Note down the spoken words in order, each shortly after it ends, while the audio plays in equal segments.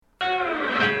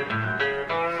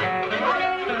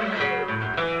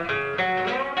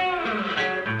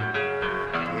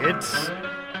It's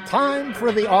time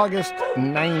for the August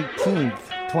 19th,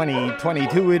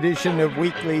 2022 edition of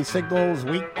Weekly Signals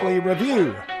Weekly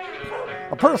Review.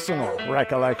 A personal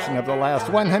recollection of the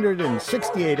last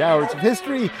 168 hours of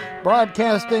history,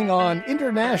 broadcasting on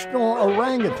International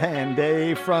Orangutan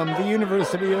Day from the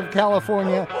University of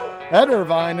California at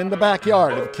Irvine in the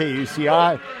backyard of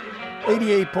KUCI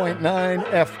 88.9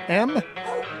 FM.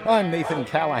 I'm Nathan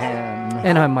Callahan.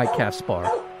 And I'm Mike Kaspar.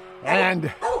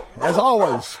 And, as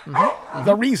always,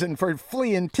 the reason for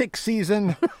flea and tick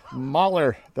season,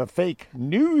 Mahler, the fake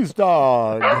news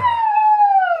dog.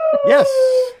 Yes,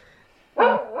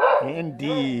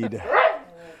 indeed.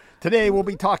 Today we'll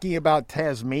be talking about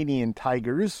Tasmanian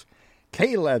tigers,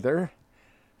 K-leather,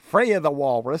 Freya the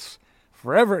walrus,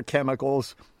 forever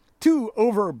chemicals, two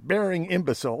overbearing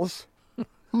imbeciles.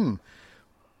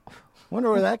 Wonder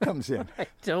where that comes in. I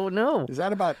don't know. Is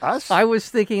that about us? I was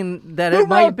thinking that Who it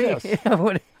might wrote be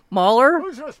this? Mahler.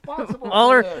 Who's responsible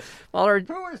Mahler. for this? Mahler.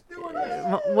 Who is doing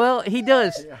this? Well, he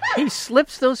does. He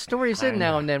slips those stories in I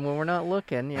now know. and then when we're not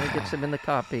looking. You know, he gets them in the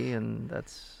copy, and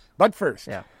that's But first,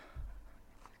 yeah.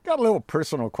 got a little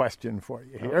personal question for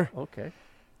you here. Okay.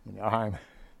 You know, I'm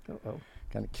Uh-oh.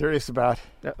 kind of curious about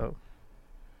Uh-oh.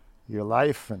 your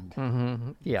life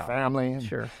and Yeah. family. And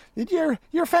Sure. Did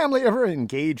your family ever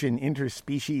engage in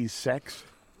interspecies sex?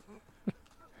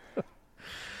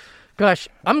 Gosh,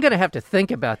 I'm going to have to think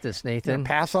about this, Nathan.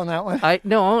 Pass on that one?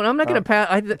 No, I'm not going to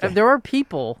pass. There are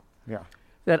people Yeah.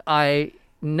 that I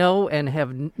know and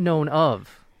have known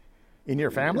of In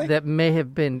your family? that may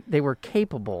have been, they were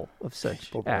capable of such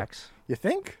Capable. acts. You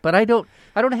think? But I don't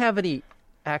have any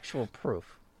actual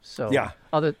proof. So Yeah.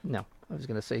 I was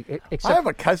going to say I except have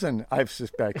a cousin I've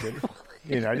suspected.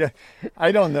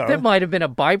 I don't know. that might have been a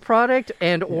byproduct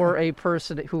and or a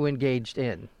person who engaged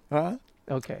in. Huh?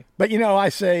 Okay. But I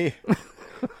say,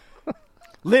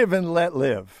 live and let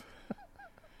live.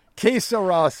 Que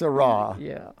sera, sera.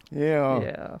 Yeah.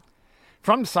 Yeah.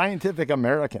 From Scientific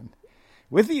American.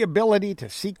 With the ability to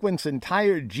sequence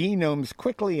entire genomes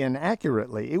quickly and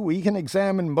accurately, we can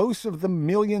examine most of the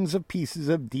millions of pieces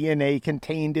of DNA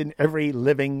contained in every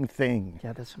living thing.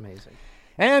 Yeah, that's amazing.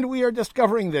 And we are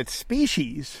discovering that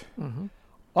species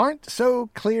aren't so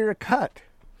clear-cut.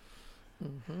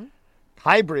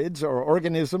 Hybrids, or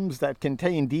organisms that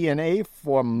contain DNA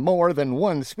from more than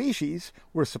one species,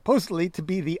 were supposedly to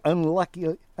be the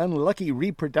unlucky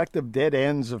reproductive dead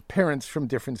ends of parents from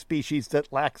different species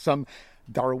that lack some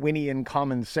Darwinian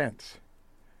common sense.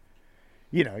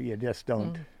 You just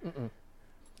don't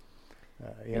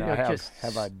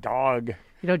have a dog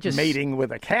mating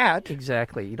with a cat.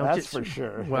 Exactly. You don't That's just for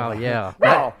sure. Well, yeah.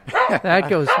 Well, That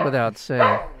goes without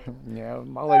saying.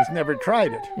 Mahler's never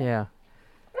tried it. Yeah.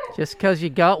 Just because you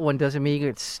got one doesn't mean you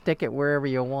can stick it wherever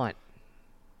you want.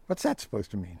 What's that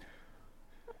supposed to mean?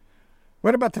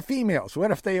 What about the females?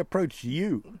 What if they approach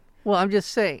you? Well, I'm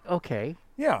just saying, okay.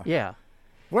 Yeah. Yeah.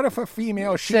 What if a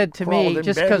female Said to crawled me, in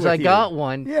just bed because with I you? got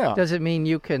one Yeah. doesn't mean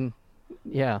you can,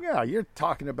 yeah. Yeah, you're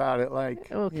talking about it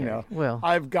like, Okay, well.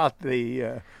 I've got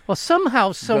the... Well,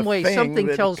 somehow, some way, thing something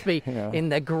that- tells me yeah. in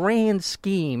the grand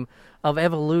scheme of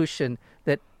evolution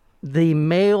that the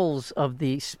males of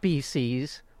the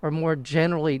species are more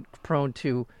generally prone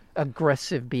to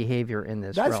aggressive behavior in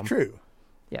this that's realm. true.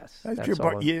 Yes. That's true,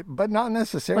 all. but not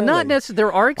necessarily. Well, not necessarily.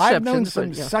 There are exceptions. I've known some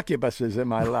but, yeah. succubuses in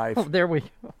my life. Oh, there we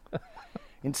go.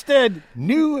 Instead,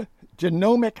 new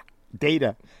genomic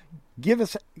data give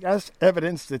us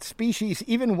evidence that species,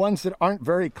 even ones that aren't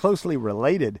very closely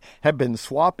related, have been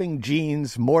swapping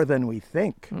genes more than we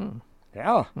think.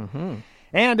 Yeah.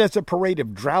 And as a parade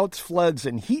of droughts, floods,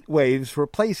 and heat waves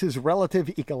replaces relative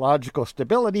ecological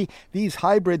stability, these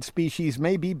hybrid species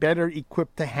may be better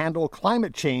equipped to handle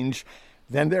climate change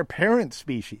than their parent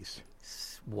species.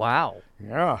 Wow.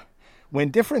 Yeah. When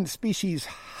different species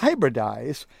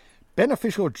hybridize,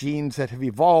 beneficial genes that have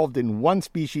evolved in one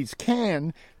species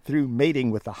can, through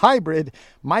mating with the hybrid,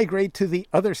 migrate to the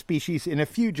other species in a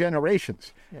few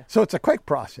generations. Yeah. So it's a quick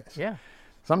process. Yeah.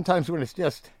 Sometimes when it's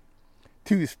just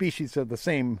two species of the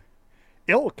same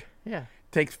ilk, Yeah.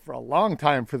 it takes for a long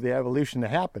time for the evolution to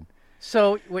happen.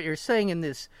 So what you're saying in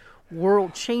this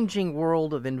changing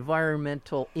world of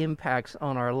environmental impacts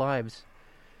on our lives,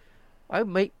 I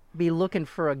might be looking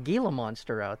for a Gila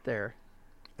monster out there.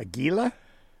 A Gila?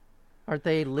 Aren't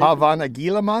they? Havana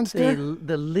Gila monster?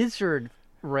 The lizard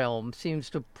realm seems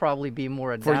to probably be more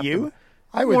For adaptable. you?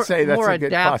 I would say that's more a good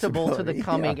adaptable to possibility. the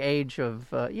coming Yeah. age of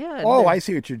Oh, I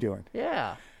see what you're doing.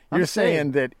 yeah. You're I'm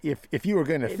saying that if you were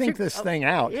going to think you're- this thing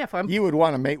out, yeah, if I'm- you would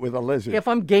want to mate with a lizard. If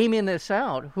I'm gaming this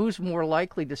out, who's more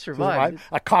likely to survive?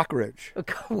 A cockroach.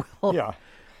 Well, Yeah.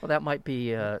 Well, that might be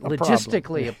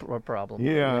logistically a problem.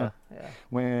 Yeah.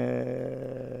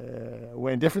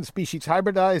 When different species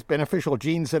hybridize, beneficial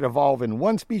genes that evolve in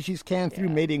one species can, through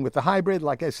mating with the hybrid,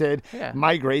 like I said,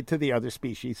 migrate to the other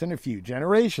species in a few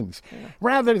generations.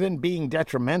 Rather than being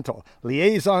detrimental,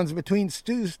 liaisons between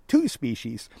two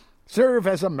species serve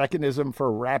as a mechanism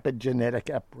for rapid genetic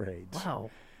upgrades. Wow.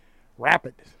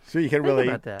 Rapid. So you can really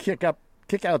about that.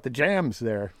 kick out the jams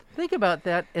there. Think about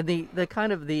that and the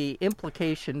kind of the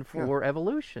implication for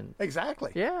evolution.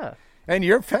 Exactly. Yeah. And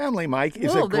your family, Mike,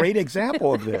 is a great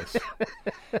example of this.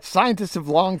 Scientists have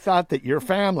long thought that your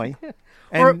family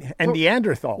and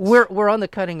Neanderthals. We're on the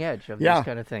cutting edge of these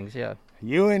kind of things, yeah.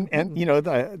 You and you know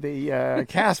the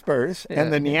Caspers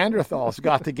and the Neanderthals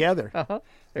got together.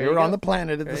 They were on the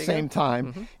planet at the same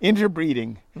time.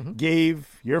 Interbreeding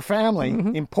gave your family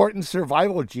important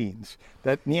survival genes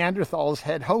that Neanderthals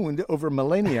had honed over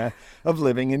millennia of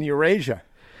living in Eurasia.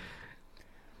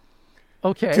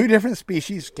 Okay. Two different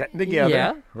species getting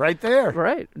together right there.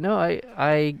 Right. No,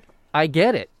 I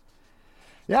get it.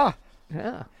 Yeah.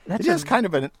 Yeah. It is kind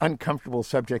of an uncomfortable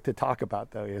subject to talk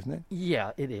about, though, isn't it?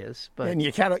 Yeah, it is. But and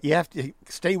you have to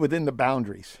stay within the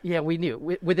boundaries. Yeah, we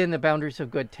knew. Within the boundaries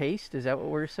of good taste, is that what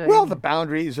we're saying? Well, the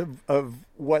boundaries of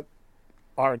what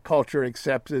our culture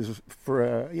accepts as for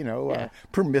a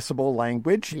permissible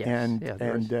language and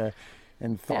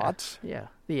thoughts. Yeah.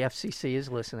 The FCC is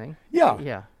listening. Yeah.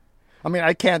 Yeah. I mean,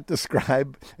 I can't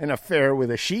describe an affair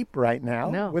with a sheep right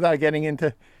now without getting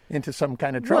into some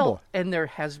kind of trouble. Well, and there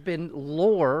has been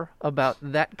lore about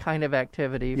that kind of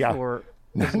activity for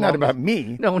not about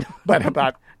me, no, but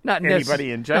about not anybody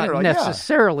in general. Not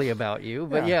necessarily about you,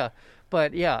 but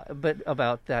but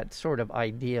about that sort of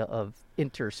idea of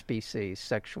interspecies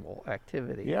sexual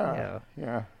activity. Yeah.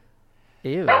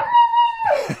 Ew.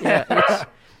 Yeah,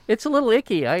 it's a little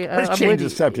icky. Let's change the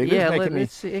subject. Yeah, it's making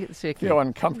it's icky. feel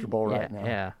uncomfortable right now.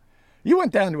 Yeah. You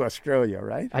went down to Australia,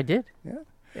 right? I did. Yeah.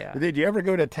 Yeah. Did you ever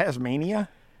go to Tasmania?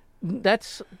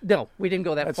 No, we didn't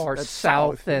go that far. That's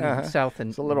south and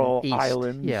it's a little east.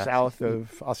 island south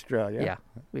of Australia. Yeah,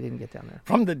 we didn't get down there.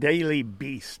 From the Daily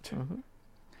Beast.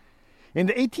 In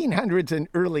the 1800s and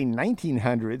early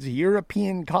 1900s,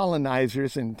 European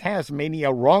colonizers in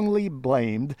Tasmania wrongly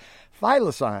blamed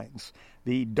thylacines,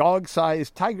 the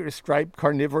dog-sized tiger-striped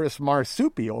carnivorous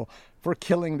marsupial, for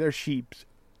killing their sheep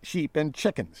and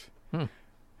chickens.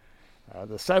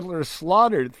 The settlers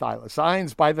slaughtered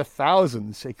thylacines by the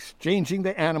thousands, exchanging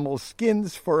the animals'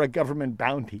 skins for a government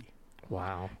bounty.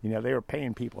 Wow. They were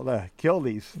paying people to kill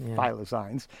these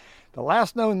thylacines. The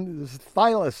last known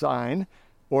thylacine,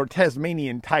 or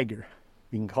Tasmanian tiger,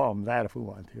 we can call them that if we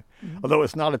want to, although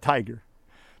it's not a tiger.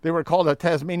 They were called a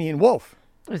Tasmanian wolf.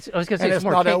 I was going to say it's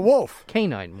more not a wolf.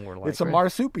 Canine, more like. It's a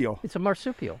marsupial. It's a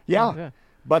marsupial. Yeah.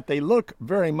 But they look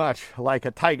very much like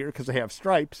a tiger because they have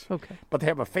stripes. Okay. But they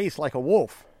have a face like a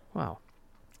wolf. Wow.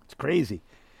 It's crazy.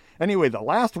 Anyway, the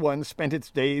last one spent its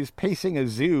days pacing a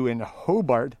zoo in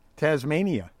Hobart,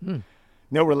 Tasmania.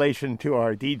 No relation to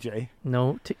our DJ.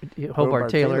 No,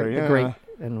 Hobart Taylor, the great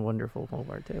and wonderful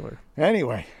Hobart Taylor.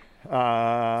 Anyway,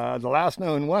 the last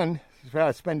known one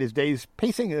spent his days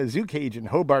pacing a zoo cage in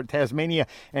Hobart, Tasmania,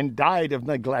 and died of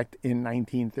neglect in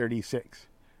 1936.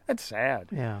 That's sad.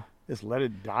 Yeah. Just let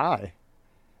it die.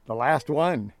 The last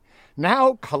one.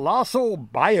 Now, Colossal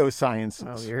Biosciences.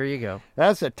 Oh, here you go.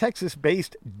 That's a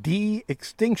Texas-based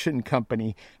de-extinction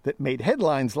company that made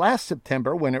headlines last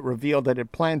September when it revealed that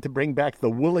it planned to bring back the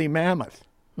woolly mammoth.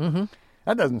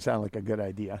 That doesn't sound like a good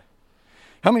idea.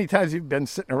 How many times have you been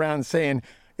sitting around saying,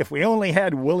 if we only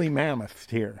had woolly mammoths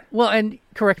here? Well, and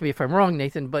correct me if I'm wrong,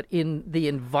 Nathan, but in the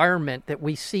environment that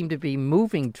we seem to be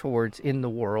moving towards in the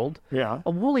world, a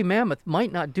woolly mammoth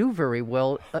might not do very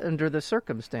well under the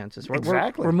circumstances.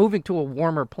 Exactly. We're moving to a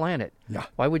warmer planet. Yeah.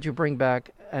 Why would you bring back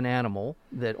an animal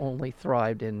that only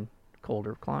thrived in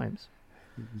colder climes?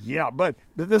 Yeah, but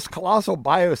this Colossal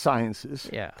Biosciences,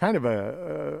 kind of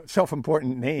a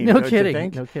self-important name. No don't kidding. You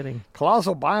think? No kidding.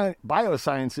 Colossal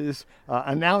Biosciences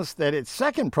announced that its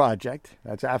second project,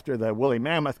 that's after the woolly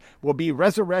mammoth, will be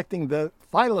resurrecting the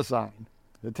thylacine,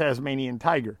 the Tasmanian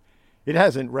tiger. It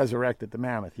hasn't resurrected the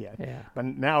mammoth yet, but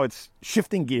now it's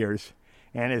shifting gears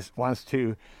and it wants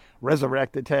to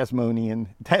resurrect the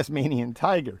Tasmanian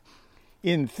tiger.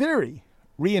 In theory,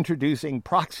 reintroducing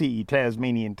proxy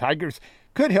Tasmanian tigers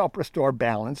could help restore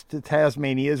balance to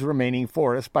Tasmania's remaining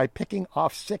forests by picking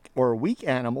off sick or weak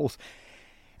animals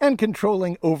and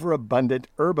controlling overabundant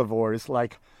herbivores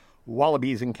like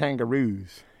wallabies and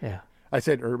kangaroos. Yeah. I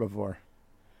said herbivore.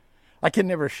 I can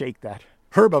never shake that.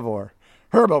 Herbivore.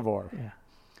 Yeah.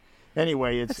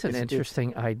 Anyway, That's an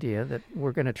interesting idea that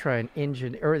we're going to try and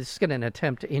engineer, or it's going to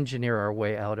attempt to engineer our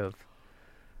way out of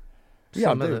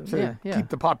to keep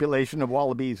the population of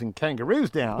wallabies and kangaroos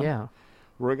down. Yeah.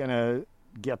 We're going to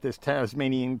get this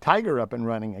Tasmanian tiger up and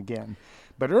running again.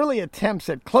 But early attempts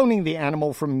at cloning the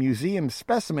animal from museum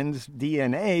specimens'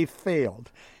 DNA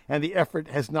failed, and the effort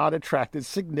has not attracted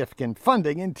significant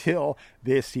funding until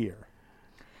this year.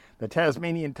 The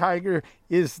Tasmanian tiger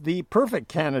is the perfect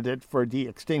candidate for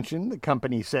de-extinction, the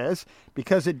company says,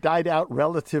 because it died out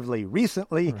relatively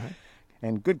recently,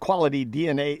 and good quality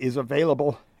DNA is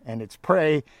available, and its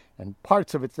prey and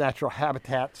parts of its natural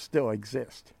habitat still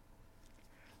exist.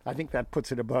 I think that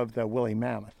puts it above the woolly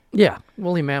mammoth. Yeah,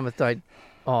 woolly mammoth died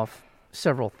off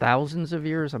several thousands of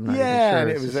years. I'm not even sure. And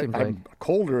it was a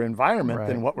colder environment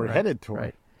than what we're headed toward.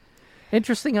 Right.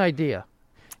 Interesting idea.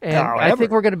 And I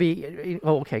think we're going to be...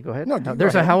 Oh, okay, go ahead. No,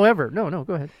 there's a however. No,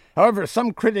 go ahead. However,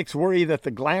 some critics worry that the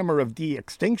glamour of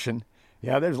de-extinction,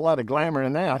 there's a lot of glamour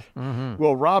in that,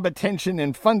 will rob attention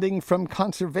and funding from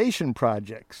conservation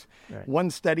projects. Right. One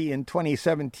study in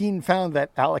 2017 found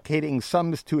that allocating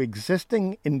sums to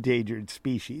existing endangered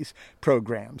species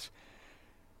programs,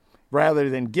 rather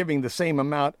than giving the same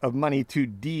amount of money to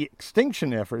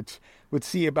de-extinction efforts, would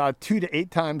see about 2 to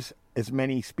 8 times as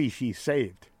many species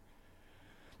saved.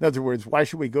 In other words, why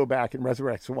should we go back and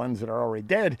resurrect the ones that are already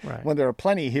dead when there are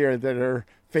plenty here that are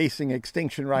facing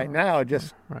extinction right now?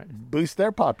 Just boost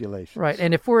their population. Right,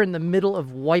 and if we're in the middle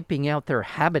of wiping out their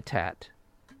habitat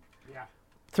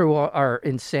through our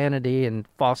insanity and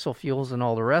fossil fuels and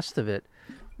all the rest of it,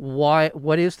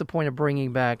 what is the point of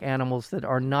bringing back animals that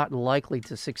are not likely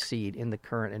to succeed in the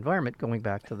current environment? Going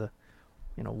back to the,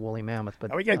 woolly mammoth.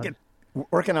 But we got to get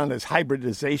working on this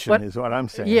hybridization, is what I'm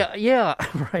saying. Yeah,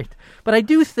 right. But I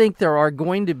do think there are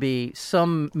going to be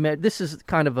some. This is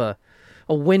kind of a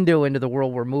window into the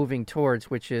world we're moving towards,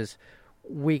 which is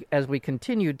as we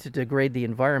continue to degrade the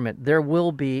environment, there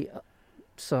will be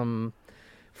some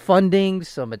funding,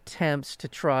 some attempts to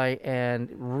try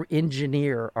and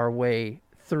engineer our way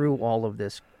through all of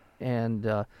this, and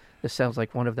this sounds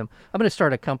like one of them. I'm going to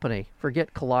start a company.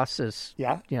 Forget Colossus.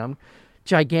 Yeah.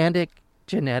 Gigantic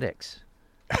Genetics.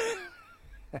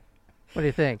 What do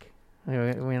you think?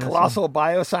 Colossal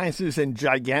Biosciences and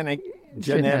Gigantic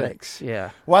Genetics.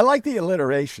 Yeah. Well, I like the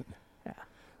alliteration.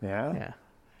 Yeah.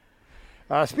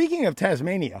 Speaking of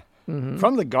Tasmania,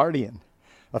 from The Guardian,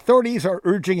 authorities are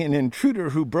urging an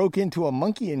intruder who broke into a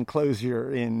monkey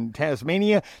enclosure in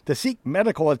Tasmania to seek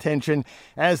medical attention,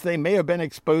 as they may have been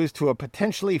exposed to a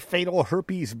potentially fatal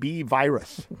herpes B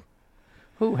virus.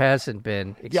 Who hasn't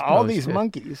been exposed all these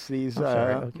monkeys, these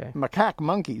okay. macaque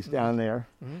monkeys down there,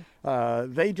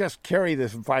 they just carry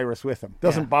this virus with them.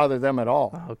 Doesn't bother them at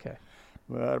all. Oh, okay.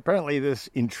 Apparently this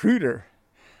intruder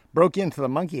broke into the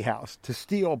monkey house to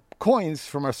steal coins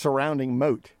from a surrounding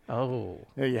moat. Oh.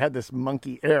 You had this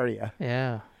monkey area.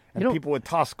 Yeah. And people would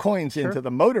toss coins into the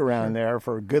moat around there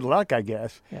for good luck, I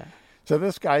guess. Yeah. So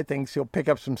this guy thinks he'll pick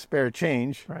up some spare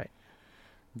change. Right.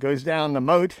 Goes down the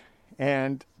moat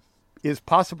and is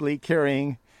possibly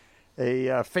carrying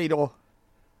a fatal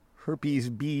herpes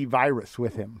B virus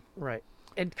with him. Right.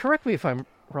 And correct me if I'm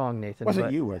wrong, Nathan.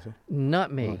 Wasn't you, was it?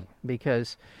 Not me,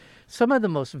 because some of the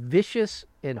most vicious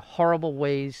and horrible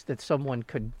ways that someone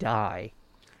could die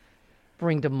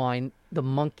bring to mind the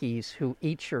monkeys who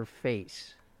eat your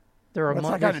face. What's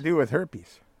that got to do with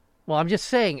herpes? Well, I'm just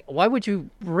saying, why would you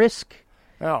risk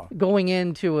going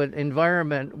into an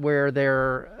environment where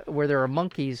there are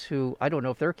monkeys who, I don't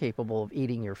know if they're capable of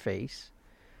eating your face,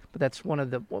 but that's one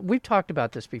of the, we've talked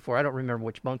about this before. I don't remember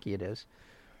which monkey it is,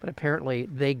 but apparently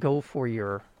they go for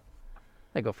your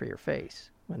face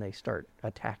when they start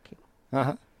attacking.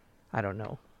 I don't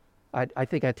know. I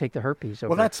think I'd take the herpes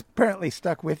over. Well, that's apparently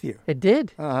stuck with you. It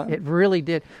did. It really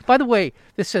did. By the way,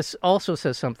 this also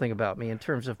says something about me in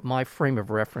terms of my frame of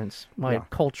reference, my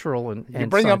cultural and you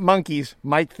bring up monkeys,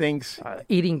 Mike thinks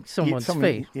eating someone's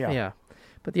face. Yeah.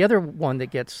 But the other one that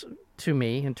gets to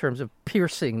me in terms of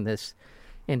piercing this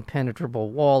impenetrable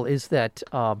wall is that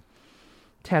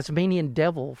Tasmanian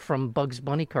devil from Bugs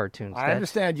Bunny cartoons. I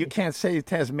understand you can't say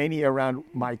Tasmania around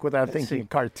Mike without thinking of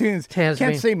cartoons. You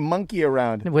can't say monkey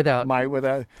around without Mike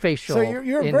without facial. So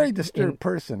you're a very disturbed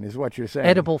person, is what you're saying.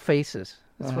 Edible faces.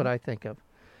 That's what I think of.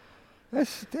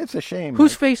 It's a shame.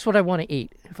 Whose face would I want to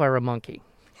eat if I were a monkey?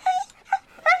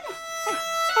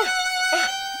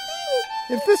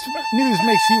 If this news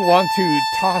makes you want to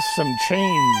toss some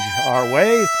change our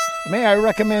way, may I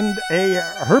recommend a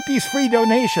herpes-free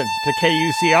donation to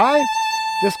KUCI?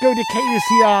 Just go to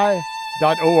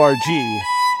kuci.org.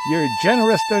 Your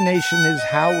generous donation is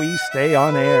how we stay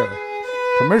on air.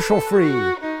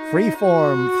 Commercial-free,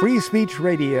 Freeform, Free Speech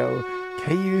Radio,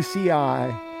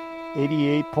 KUCI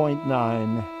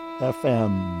 88.9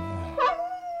 FM.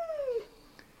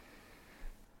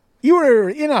 You were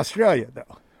in Australia, though,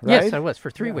 right? Yes, I was for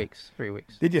 3 weeks. 3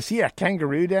 weeks. Did you see a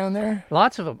kangaroo down there?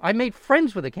 Lots of them. I made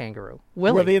friends with a kangaroo.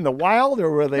 Willie. Were they in the wild, or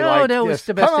were they No, it was just,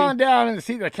 domestic. come on down and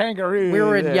see the kangaroo? We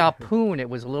were in Yeppoon. It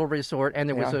was a little resort, and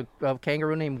there was a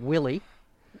kangaroo named Willie.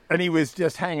 And he was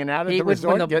just hanging out at He the was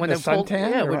resort getting a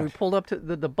suntan? Yeah, or when we what? pulled up to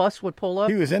the bus would pull up.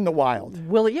 He was in the wild.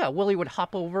 Willie would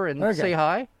hop over and say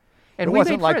hi. And It we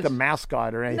wasn't made like friends. the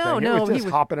mascot or anything. No, It was just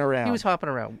hopping around. He was hopping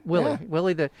around. Willie. Yeah.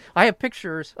 Willie I have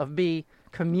pictures of me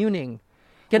communing,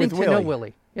 getting With to know Willie.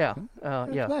 Willie. Yeah.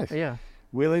 Yeah. nice. Yeah.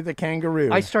 Willie the kangaroo.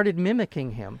 I started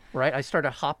mimicking him, right? I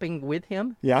started hopping with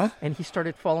him. Yeah? And he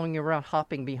started following me around,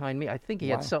 hopping behind me. I think he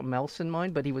had something else in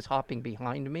mind, but he was hopping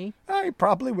behind me. He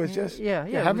probably was just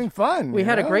having fun. We you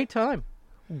had a know? great time.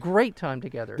 Great time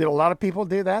together. Did a lot of people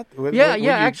do that?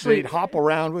 Actually. They'd hop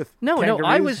around with No, I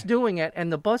kangaroos? was doing it, and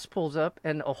the bus pulls up,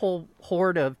 and a whole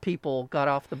horde of people got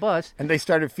off the bus. And they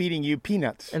started feeding you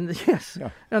peanuts. And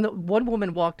and one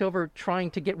woman walked over trying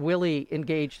to get Willie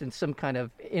engaged in some kind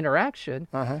of interaction,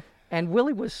 and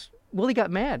Willie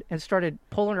got mad and started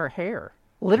pulling her hair,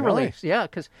 literally. Really? Yeah,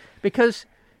 because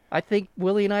I think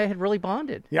Willie and I had really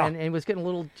bonded, Yeah. and was getting a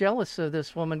little jealous of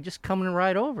this woman just coming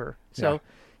right over. So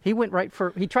he went right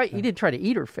for he didn't try to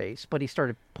eat her face, but he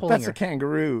started pulling That's her. a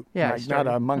kangaroo, Yeah, not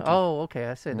a monkey. Oh, okay,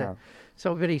 I said No. that.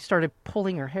 So, but he started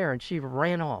pulling her hair, and she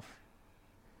ran off.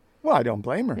 Well, I don't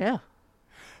blame her. Yeah.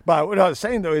 But what I was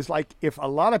saying, though, is like if a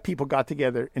lot of people got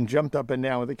together and jumped up and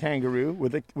down with a kangaroo,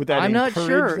 would that I'm not encourage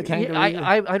sure. the kangaroo?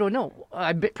 I don't know.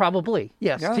 Probably.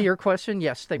 Yes. Yeah. To your question,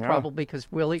 yes, they Yeah. probably, because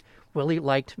Willie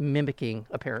liked mimicking,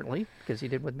 apparently, because he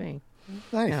did with me.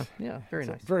 Nice. Yeah, very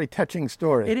nice. Very touching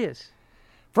story. It is.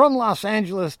 From Los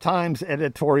Angeles Times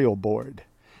editorial board.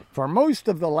 For most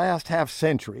of the last half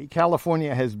century,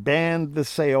 California has banned the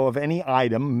sale of any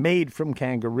item made from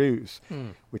kangaroos,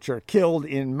 which are killed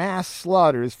in mass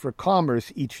slaughters for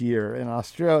commerce each year in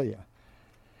Australia.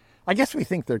 I guess we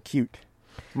think they're cute.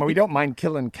 I mean, we don't mind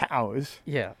killing cows.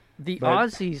 Yeah. The But-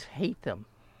 Aussies hate them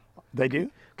They do?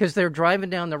 because they're driving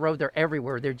down the road. They're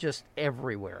everywhere. They're just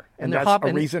everywhere. And they're that's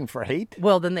hopping. a reason for hate?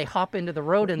 Well, then they hop into the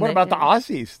road. And What about the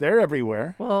Aussies? They're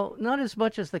everywhere. Well, not as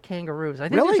much as the kangaroos. I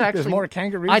think Really? there's actually There's more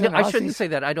kangaroos I than shouldn't Aussies? say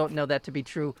that. I don't know that to be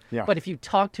true. Yeah. But if you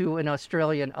talk to an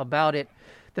Australian about it,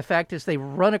 the fact is they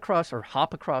run across or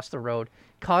hop across the road,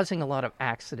 causing a lot of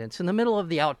accidents in the middle of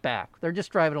the outback. They're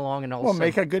just driving along and all Well, of a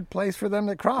make sudden. a good place for them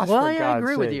to cross, Well, for yeah, I God's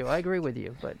agree with sake. you. I agree with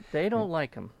you. But they don't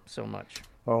like them so much.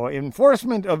 Oh,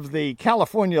 enforcement of the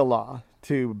California law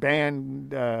to ban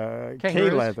Kangaroos?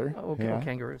 K-leather. Oh, okay.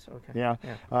 Kangaroos. Okay.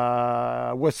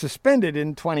 Was suspended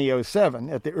in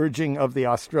 2007 at the urging of the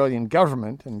Australian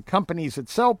government and companies that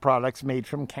sell products made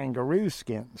from kangaroo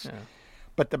skins. Yeah.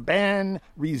 But the ban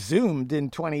resumed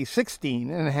in 2016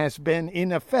 and has been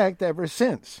in effect ever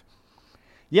since.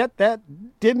 Yet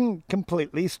that didn't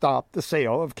completely stop the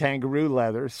sale of kangaroo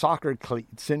leather soccer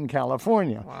cleats in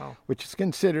California, Wow. which is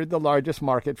considered the largest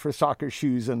market for soccer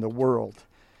shoes in the world.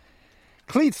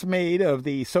 Cleats made of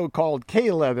the so-called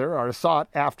K-leather are sought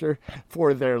after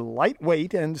for their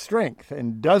lightweight and strength,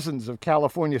 and dozens of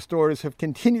California stores have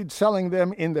continued selling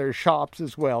them in their shops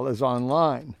as well as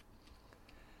online.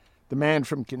 Demand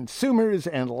from consumers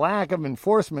and lack of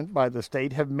enforcement by the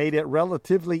state have made it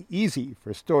relatively easy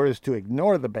for stores to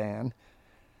ignore the ban.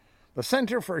 The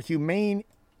Center for a Humane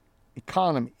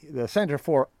Economy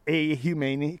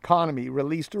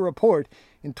released a report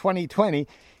in 2020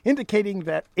 indicating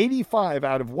that 85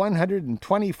 out of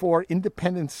 124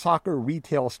 independent soccer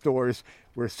retail stores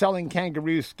were selling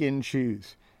kangaroo skin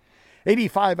shoes.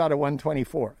 85 out of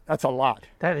 124. That's a lot.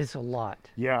 That is a lot.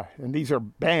 Yeah, and these are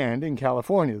banned in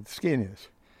California, the skin is.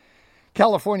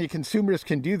 California consumers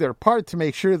can do their part to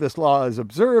make sure this law is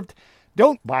observed.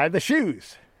 Don't buy the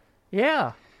shoes.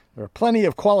 Yeah. There are plenty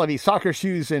of quality soccer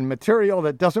shoes in material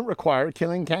that doesn't require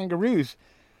killing kangaroos.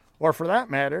 Or for that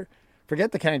matter,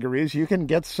 forget the kangaroos, you can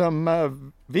get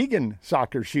some vegan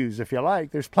soccer shoes if you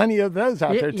like. There's plenty of those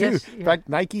out there too. Yes, In fact,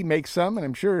 Nike makes some, and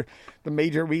I'm sure the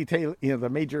major the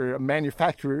major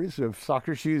manufacturers of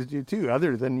soccer shoes do too,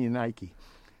 other than Nike.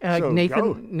 So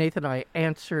go. Nathan, I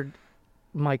answered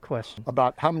my question.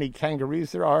 About how many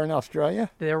kangaroos there are in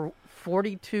Australia? There are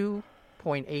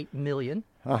 42.8 million.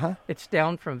 Uh-huh. It's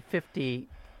down from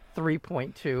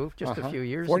 53.2 just a few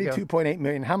years ago. 42.8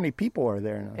 million. How many people are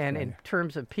there in Australia? And in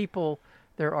terms of people,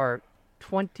 there are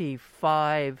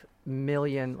 25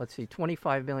 million,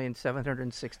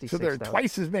 25,766,000. So there are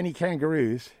twice as many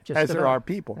kangaroos Just as there about. are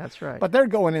people. That's right. But they're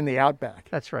going in the outback.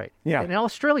 That's right. Yeah. And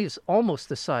Australia's almost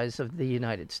the size of the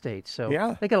United States, so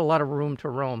Yeah. they got a lot of room to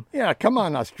roam. Yeah, come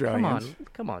on, Australians.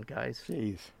 Come on, guys.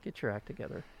 Jeez. Get your act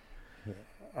together.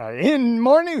 In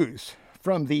more news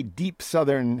from the deep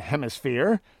southern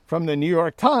hemisphere, from the New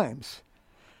York Times.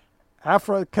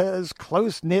 Africa's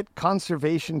close-knit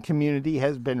conservation community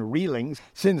has been reeling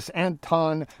since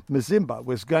Anton Mzimba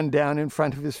was gunned down in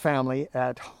front of his family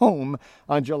at home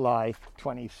on July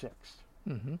 26th.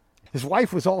 Mm-hmm. His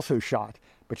wife was also shot,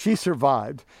 but she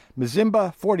survived.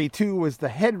 Mzimba, 42, was the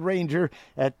head ranger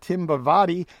at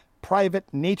Timbavati Private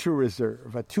Nature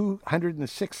Reserve, a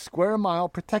 206-square-mile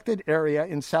protected area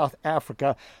in South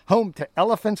Africa, home to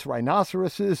elephants,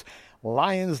 rhinoceroses,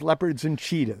 lions, leopards, and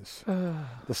cheetahs.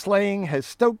 The slaying has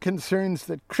stoked concerns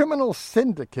that criminal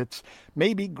syndicates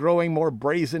may be growing more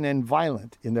brazen and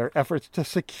violent in their efforts to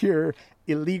secure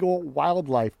illegal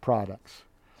wildlife products.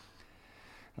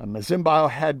 Mzimba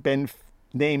had been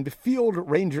named Field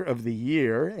Ranger of the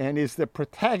Year and is the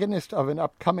protagonist of an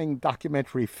upcoming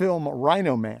documentary film,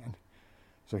 Rhino Man.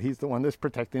 So he's the one that's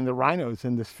protecting the rhinos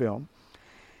in this film.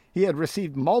 He had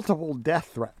received multiple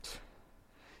death threats.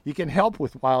 You can help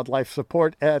with wildlife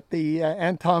support at the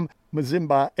Anton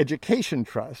Mzimba Education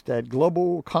Trust at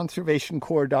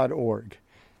globalconservationcorps.org.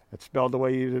 That's spelled the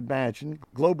way you'd imagine,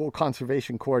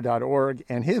 globalconservationcorps.org.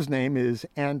 And his name is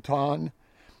Anton,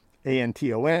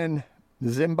 A-N-T-O-N,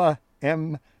 Mzimba,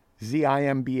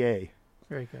 M-Z-I-M-B-A.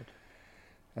 Very good.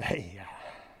 Hey.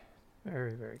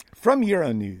 Very, very good. From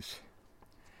Euronews.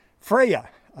 Freya,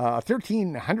 a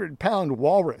 1,300-pound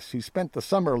walrus who spent the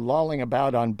summer lolling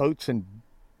about on boats and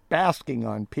basking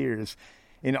on piers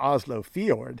in Oslo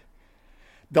Fjord,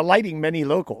 delighting many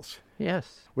locals,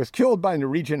 Yes. was killed by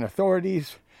Norwegian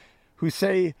authorities who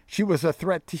say she was a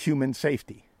threat to human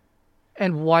safety.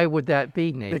 And why would that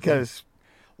be, Nathan? Because,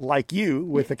 like you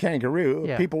with the kangaroo,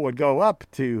 Yeah. people would go up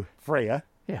to Freya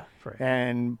Yeah, Freya.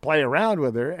 and play around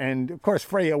with her. And, of course,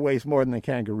 Freya weighs more than the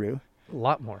kangaroo. A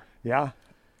lot more. Yeah.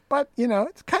 But,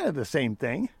 it's kind of the same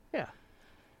thing. Yeah.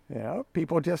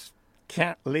 People just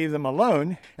can't leave them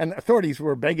alone. And the authorities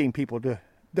were begging people to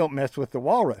don't mess with the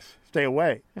walrus. Stay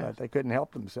away. Yeah. But they couldn't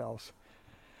help themselves.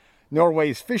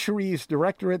 Norway's Fisheries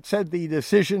Directorate said the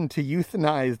decision to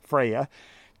euthanize Freya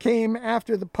came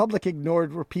after the public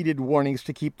ignored repeated warnings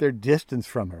to keep their distance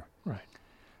from her. Right.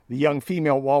 The young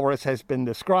female walrus has been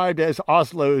described as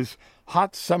Oslo's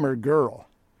hot summer girl.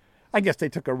 I guess they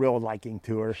took a real liking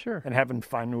to her. Sure. And having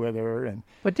fun with her. And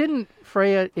But didn't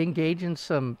Freya engage in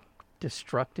some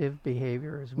destructive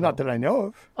behavior as well? not that I know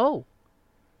of. Oh.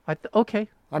 Okay.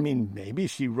 I mean, maybe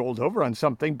she rolled over on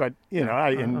something, but, and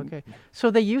Okay. So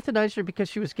they euthanized her because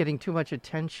she was getting too much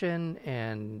attention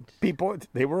and people,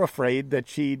 they were afraid that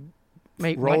she'd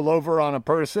Might- roll over on a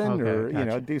person Okay, or,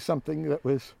 gotcha. do something that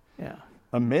was yeah.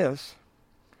 amiss.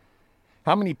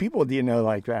 How many people do you know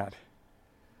like that?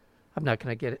 I'm not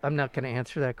going to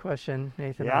answer that question,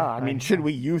 Nathan. Yeah, I mean, should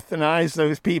we euthanize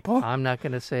those people? I'm not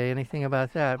going to say anything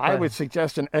about that. I but- would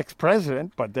suggest an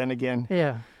ex-president, but then again,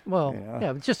 Yeah. Well,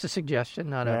 Yeah. just a suggestion,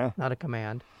 not Yeah. a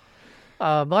command.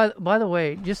 By the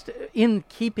way, just in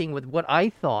keeping with what I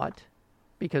thought,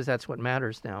 because that's what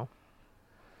matters now.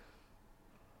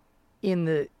 In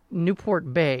the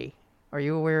Newport Bay, are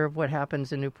you aware of what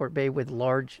happens in Newport Bay with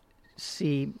large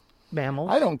sea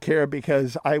mammals? I don't care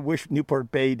because I wish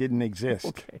Newport Bay didn't exist.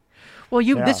 Okay. Well,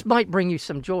 Yeah. this might bring you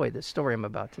some joy. This story I'm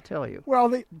about to tell you. Well,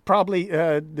 they probably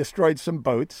destroyed some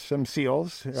boats, some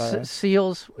seals.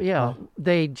 Seals, yeah,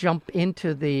 they jump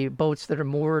into the boats that are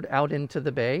moored out into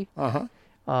the bay,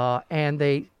 and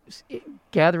they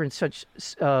gather in such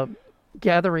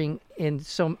gathering in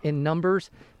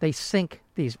numbers. They sink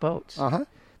these boats.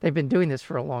 They've been doing this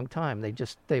for a long time.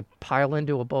 They pile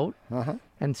into a boat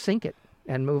and sink it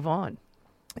and move on.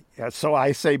 Yeah, so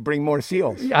I say bring more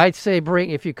seals. I'd say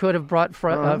if you could have brought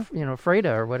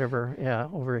Freda or whatever,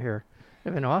 over here,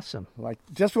 it'd been awesome. Like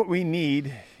just what we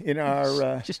need in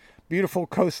our Just- beautiful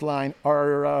coastline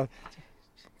are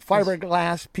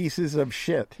fiberglass pieces of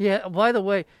shit Yeah. By the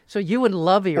way, so you and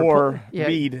Lovey are or yeah,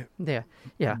 reed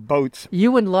yeah. boats.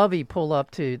 You and Lovey pull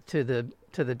up to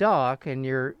the dock, and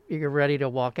you're ready to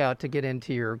walk out to get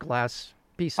into your glass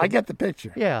piece. I get the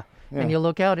picture. Yeah. And you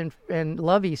look out, and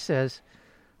Lovey says,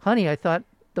 "Honey, I thought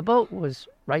the boat was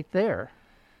right there."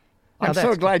 Now I'm so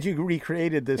that's- glad you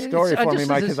recreated this story It's- for me, just-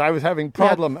 Mike, because I was having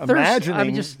problem there's-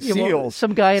 imagining seals.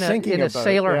 some guy in sinking a boat.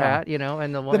 sailor Yeah. hat,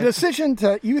 and the The one. decision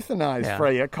to euthanize Yeah.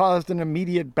 Freya caused an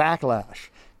immediate backlash.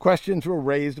 Questions were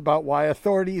raised about why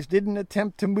authorities didn't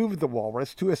attempt to move the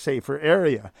walrus to a safer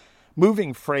area.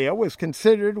 Moving Freya was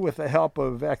considered with the help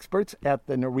of experts at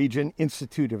the Norwegian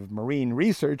Institute of Marine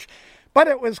Research, but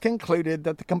it was concluded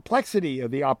that the complexity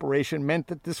of the operation meant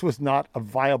that this was not a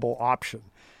viable option.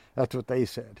 That's what they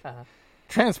said.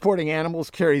 Transporting animals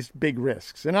carries big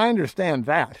risks, and I understand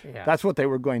that. Yeah. That's what they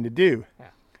were going to do. Yeah.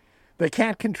 They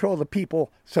can't control the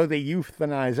people, so they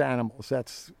euthanize animals.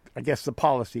 That's, I guess, the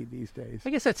policy these days. I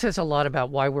guess that says a lot about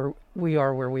why we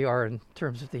are where we are in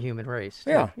terms of the human race.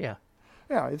 Yeah. Yeah.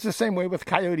 Yeah, it's the same way with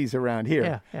coyotes around here.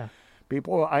 Yeah. Yeah.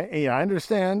 People, I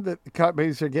understand that the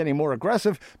coyotes are getting more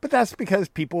aggressive, but that's because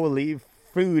people will leave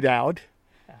food out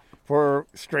for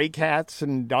stray cats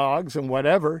and dogs and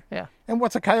whatever. Yeah. And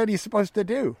what's a coyote supposed to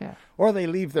do? Yeah. Or they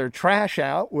leave their trash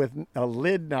out with a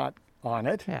lid not on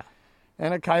it, Yeah.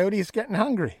 and a coyote's getting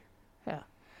hungry. Yeah.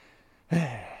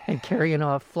 And carrying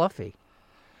off Fluffy.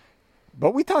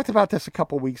 But we talked about this a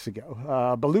couple weeks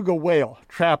ago. Beluga whale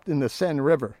trapped in the Seine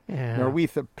River, Yeah.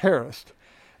 north of Paris,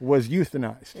 was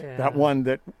euthanized. Yeah. That one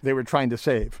that they were trying to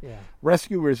save. Yeah.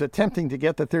 Rescuers attempting to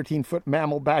get the 13-foot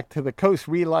mammal back to the coast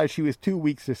realized she was too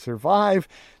weak to survive,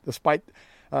 despite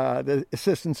the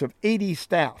assistance of 80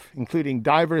 staff, including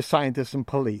divers, scientists, and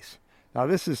police. Now,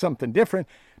 this is something different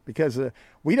because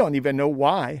we don't even know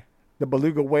why the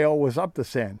beluga whale was up the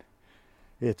Seine.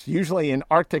 It's usually in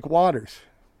Arctic waters,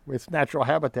 its natural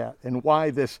habitat, and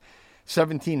why this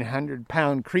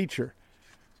 1,700-pound creature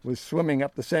was swimming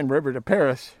up the Seine River to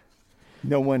Paris,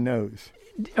 no one knows.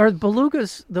 Are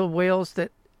belugas the whales that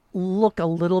look a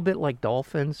little bit like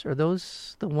dolphins? Are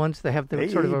those the ones that have the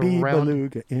sort of a Baby round...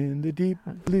 beluga in the deep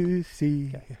blue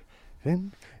sea.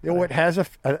 And, it has a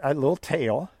little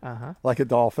tail, like a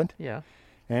dolphin, Yeah.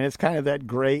 and it's kind of that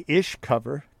grayish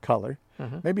color,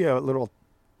 maybe a little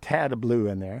tad of blue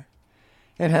in there.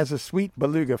 It has a sweet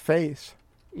beluga face.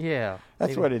 Yeah.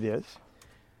 That's maybe, what it is.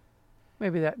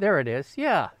 Maybe that. There it is.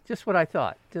 Yeah. Just what I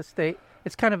thought. It's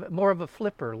kind of more of a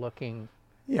flipper looking.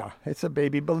 Yeah, it's a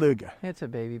baby beluga. It's a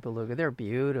baby beluga. They're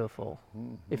beautiful.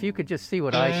 If you could just see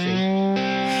what I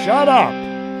see. Shut up!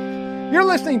 You're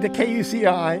listening to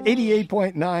KUCI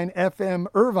 88.9 FM,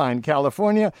 Irvine,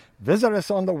 California. Visit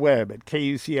us on the web at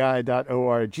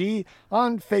kuci.org,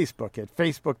 on Facebook at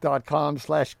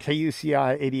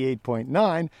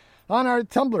facebook.com/KUCI88.9, on our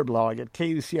Tumblr blog at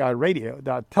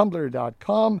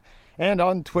kuciradio.tumblr.com, and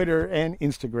on Twitter and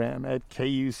Instagram at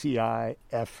KUCIFM.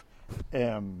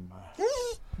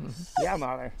 Yeah,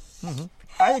 Mother.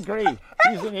 I agree.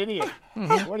 He's an idiot.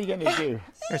 What are you going to do?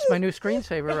 There's my new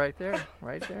screensaver right there.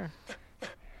 Right there.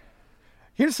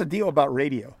 Here's the deal about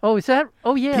radio. Oh, is that?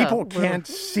 Oh, yeah. People can't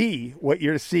see what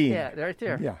you're seeing. Yeah, right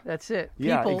there. Yeah. That's it.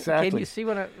 Yeah, People, exactly. Can you see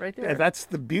what right there? That's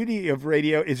the beauty of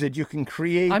radio, is that you can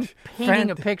create... I'm painting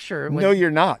a picture. No,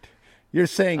 you're not. You're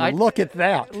saying, look at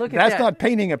that. Look at That's that. not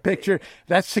painting a picture.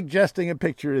 That's suggesting a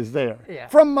picture is there. Yeah.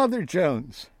 From Mother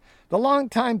Jones. The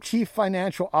longtime chief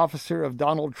financial officer of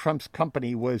Donald Trump's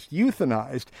company was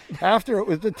euthanized after it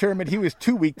was determined he was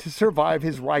too weak to survive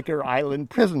his Riker Island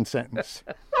prison sentence.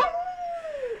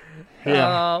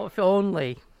 Yeah. Oh, if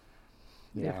only.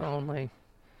 Yeah. If only.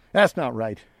 That's not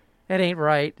right. It ain't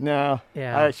right. No,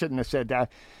 Yeah. I shouldn't have said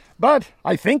that. But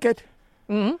I think it.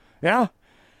 Mm-hmm. Yeah.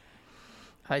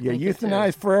 I You think it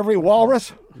euthanize for every walrus,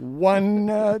 one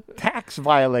tax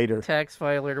violator. is. Tax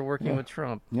violator working with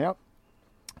Trump. Yep.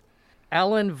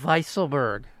 Alan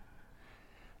Weisselberg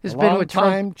has been with Trump.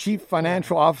 Longtime chief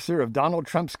financial officer of Donald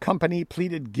Trump's company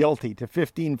pleaded guilty to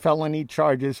 15 felony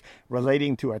charges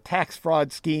relating to a tax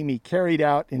fraud scheme he carried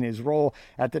out in his role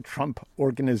at the Trump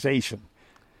Organization.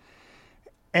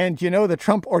 And the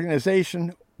Trump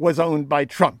Organization was owned by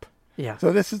Trump. Yeah.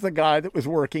 So this is the guy that was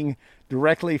working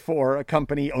directly for a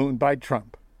company owned by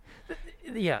Trump.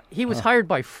 Yeah. He was hired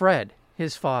by Fred,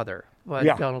 his father,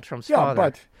 Donald Trump's Yeah, father.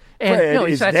 but And Fred no,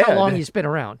 is that's dead. how long he's been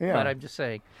around. Yeah. But I'm just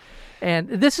saying. And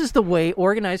this is the way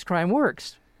organized crime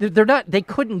works. They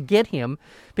couldn't get him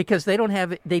because they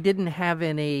didn't have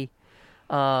any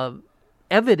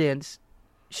evidence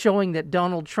showing that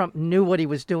Donald Trump knew what he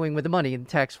was doing with the money in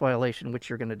tax violation, which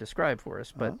you're going to describe for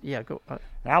us. But yeah, go.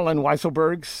 Alan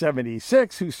Weisselberg,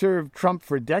 76, who served Trump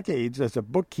for decades as a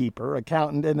bookkeeper,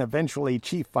 accountant, and eventually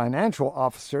chief financial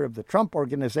officer of the Trump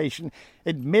Organization,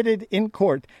 admitted in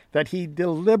court that he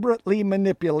deliberately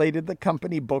manipulated the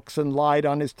company books and lied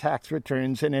on his tax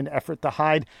returns in an effort to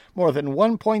hide more than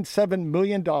 $1.7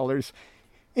 million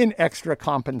in extra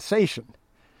compensation.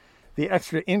 The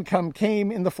extra income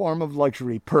came in the form of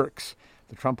luxury perks.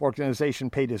 The Trump Organization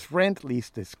paid his rent,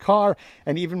 leased his car,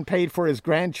 and even paid for his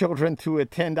grandchildren to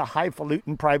attend a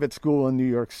highfalutin private school in New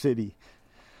York City.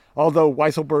 Although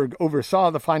Weisselberg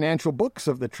oversaw the financial books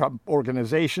of the Trump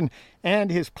Organization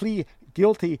and his plea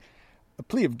guilty a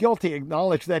plea of guilty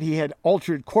acknowledged that he had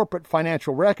altered corporate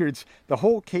financial records, the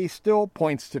whole case still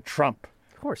points to Trump.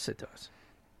 Of course it does.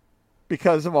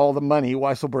 Because of all the money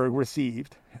Weisselberg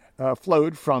received,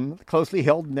 flowed from the closely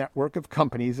held network of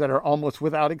companies that are almost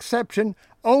without exception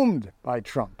owned by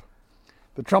Trump.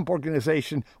 The Trump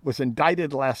Organization was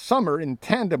indicted last summer in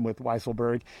tandem with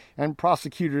Weisselberg, and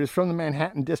prosecutors from the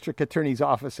Manhattan District Attorney's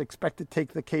Office expect to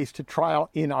take the case to trial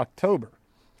in October.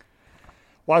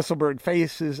 Weisselberg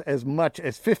faces as much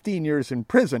as 15 years in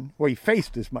prison. Well, he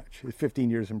faced as much as 15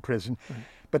 years in prison. Mm-hmm.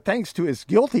 But thanks to his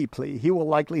guilty plea, he will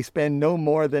likely spend no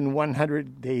more than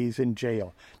 100 days in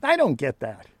jail. I don't get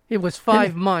that. It was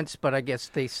 5 months, but I guess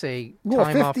they say time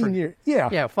 15 offered. Years. Yeah.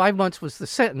 Yeah, 5 months was the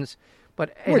sentence.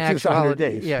 But in Which actuality, is 100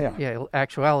 days. Yeah,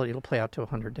 actuality, it'll play out to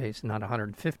 100 days, not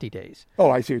 150 days. Oh,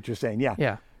 I see what you're saying. Yeah.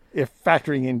 Yeah. If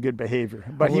factoring in good behavior.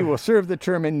 But he will serve the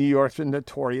term in New York's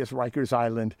notorious Rikers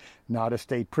Island, not a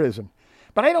state prison.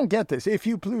 But I don't get this. If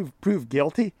you prove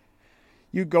guilty,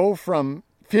 you go from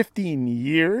 15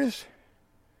 years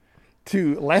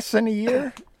to less than a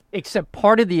year? Except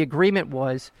part of the agreement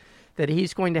was that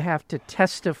he's going to have to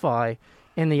testify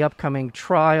in the upcoming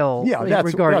trial. Yeah,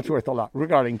 that's worth a lot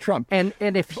regarding Trump. And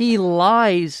if he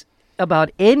lies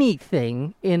about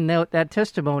anything in that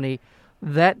testimony,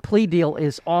 that plea deal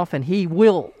is off, and he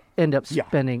will end up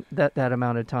spending that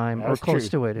amount of time or close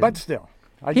to it. But still,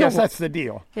 I guess that's the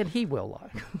deal. And he will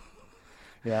lie.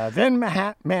 Yeah. Then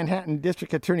Manhattan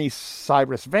District Attorney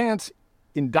Cyrus Vance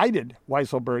indicted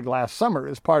Weisselberg last summer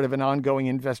as part of an ongoing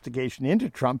investigation into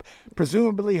Trump,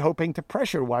 presumably hoping to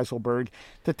pressure Weisselberg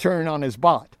to turn on his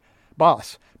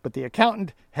boss. But the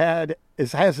accountant has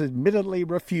admittedly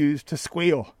refused to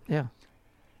squeal. Yeah.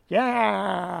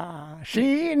 Yeah,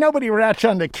 see? Nobody rats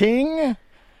on the king.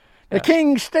 The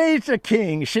king stays the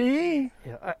king, see?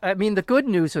 Yeah. I mean, the good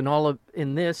news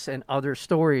in this and other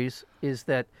stories is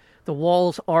that the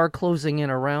walls are closing in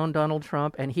around Donald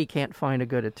Trump, and he can't find a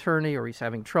good attorney, or he's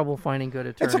having trouble finding good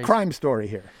attorneys. It's a crime story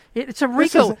here. It's a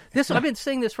RICO. I've been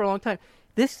saying this for a long time.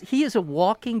 He is a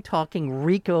walking, talking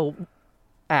RICO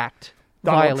Act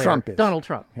violator. Trump is. Donald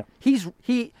Trump. Yeah.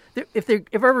 If they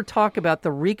ever talk about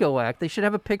the RICO Act, they should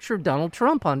have a picture of Donald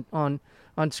Trump on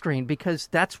screen, because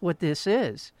that's what this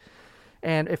is.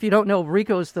 And if you don't know,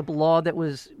 RICO is the law that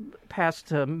was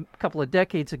passed a couple of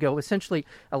decades ago. Essentially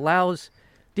allows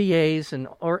DAs and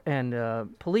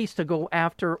police to go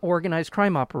after organized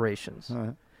crime operations.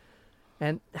 Right.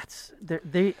 And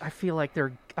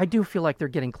I do feel like they're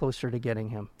getting closer to getting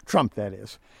him. Trump, that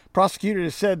is.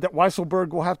 Prosecutors said that Weisselberg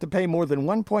will have to pay more than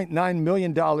 $1.9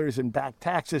 million in back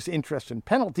taxes, interest, and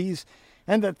penalties,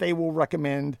 and that they will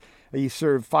recommend that he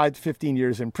serve 5 to 15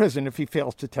 years in prison if he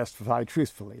fails to testify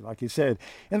truthfully, like you said.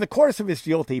 In the course of his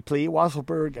guilty plea,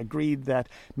 Weisselberg agreed that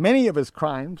many of his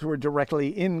crimes were directly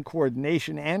in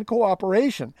coordination and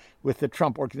cooperation with the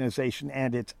Trump Organization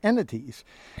and its entities.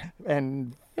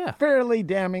 And a fairly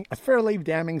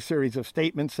damning series of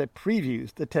statements that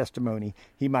previews the testimony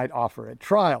he might offer at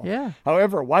trial. Yeah.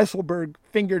 However, Weisselberg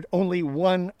fingered only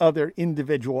one other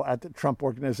individual at the Trump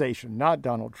Organization, not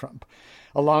Donald Trump,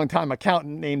 a longtime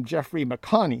accountant named Jeffrey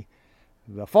McConney,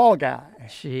 the fall guy,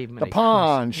 the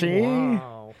pawn, see?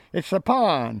 Wow. It's the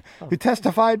pawn, who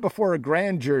testified before a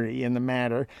grand jury in the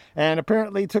matter and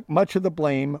apparently took much of the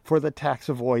blame for the tax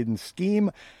avoidance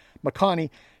scheme. McConney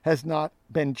has not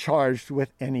been charged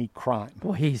with any crime.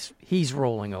 Well, he's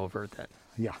rolling over then.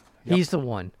 Yeah. Yep. He's the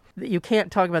one. You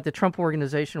can't talk about the Trump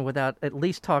Organization without at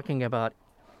least talking about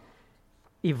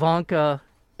Ivanka,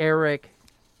 Eric,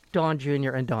 Don Jr.,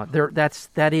 and Don.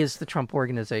 That is the Trump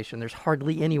Organization. There's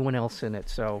hardly anyone else in it.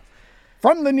 So,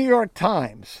 from the New York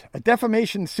Times, a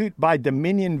defamation suit by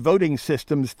Dominion Voting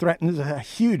Systems threatens a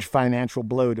huge financial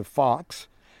blow to Fox.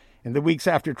 In the weeks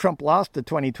after Trump lost the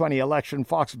 2020 election,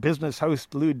 Fox Business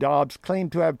host Lou Dobbs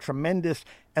claimed to have tremendous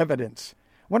evidence.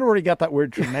 I wonder where he got that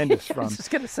word tremendous from. I was just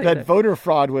going to say that voter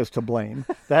fraud was to blame.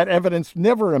 That evidence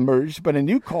never emerged, but a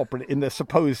new culprit in the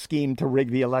supposed scheme to rig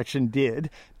the election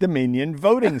did: Dominion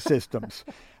Voting Systems,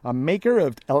 a maker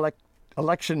of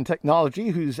election technology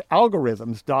whose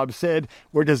algorithms, Dobbs said,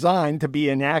 were designed to be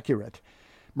inaccurate.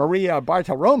 Maria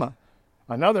Bartiromo,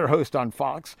 another host on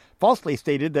Fox, falsely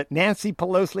stated that Nancy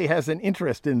Pelosi has an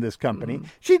interest in this company.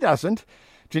 She doesn't.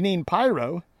 Jeanine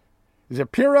Pirro, is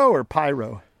it Pirro or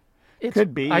Pyro?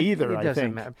 Could be either, I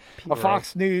think. A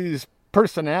Fox News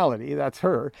personality, that's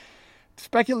her,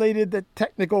 speculated that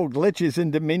technical glitches in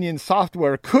Dominion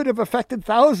software could have affected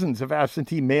thousands of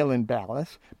absentee mail-in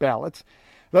ballots.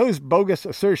 Those bogus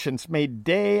assertions made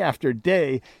day after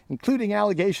day, including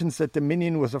allegations that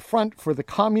Dominion was a front for the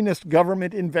communist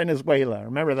government in Venezuela.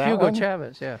 Remember that Hugo one?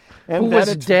 Chavez, yeah. And Who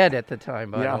was dead at the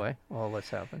time, by Yeah. the way. All this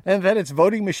happened. And that its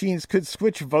voting machines could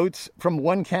switch votes from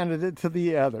one candidate to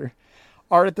the other,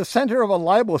 are at the center of a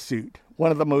libel suit,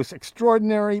 one of the most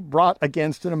extraordinary brought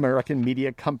against an American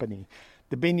media company.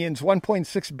 Dominion's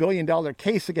 $1.6 billion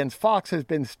case against Fox has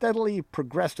been steadily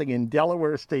progressing in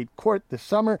Delaware State Court this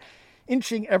summer,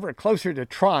 inching ever closer to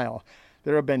trial.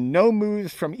 There have been no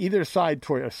moves from either side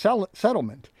toward a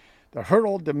settlement. The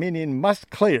hurdle Dominion must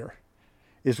clear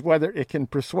is whether it can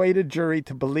persuade a jury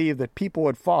to believe that people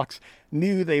at Fox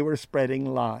knew they were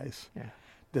spreading lies. Yeah.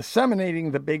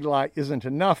 Disseminating the big lie isn't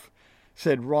enough,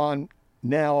 said Ron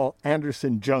Nell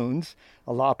Anderson Jones,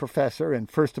 a law professor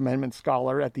and First Amendment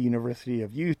scholar at the University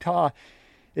of Utah.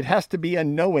 It has to be a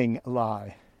knowing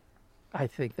lie. I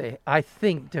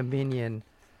think Dominion,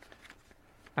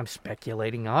 I'm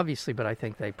speculating obviously, but I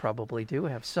think they probably do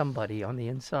have somebody on the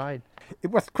inside.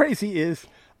 What's crazy is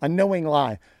a knowing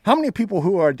lie. How many people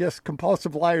who are just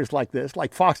compulsive liars like this,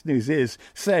 like Fox News is,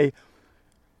 say,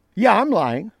 yeah, I'm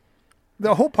lying.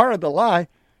 The whole part of the lie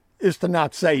is to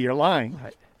not say you're lying.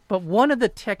 Right. But one of the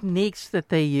techniques that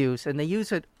they use, and they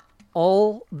use it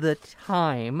all the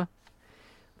time,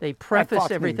 they preface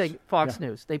Fox everything, News. Fox Yeah.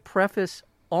 News, they preface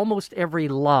almost every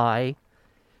lie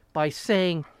by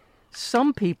saying,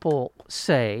 some people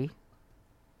say,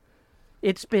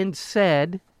 it's been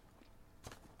said.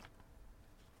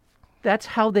 That's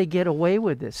how they get away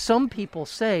with this. Some people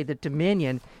say that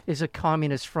Dominion is a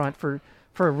communist front for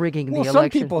rigging the election. Some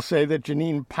people say that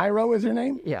Janine Pirro is her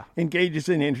name. Yeah. Engages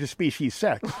in interspecies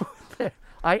sex.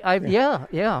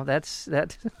 Yeah, that's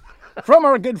that. From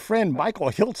our good friend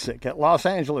Michael Hiltzik at Los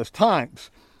Angeles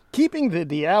Times, keeping the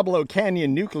Diablo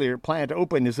Canyon nuclear plant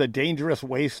open is a dangerous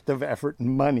waste of effort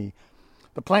and money.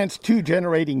 The plant's 2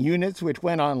 generating units, which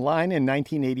went online in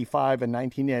 1985 and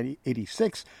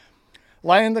 1986,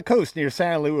 lie on the coast near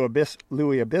San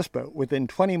Luis Obispo, within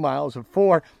 20 miles of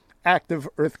 4 active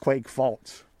earthquake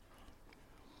faults.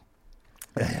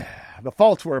 The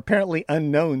faults were apparently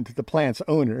unknown to the plant's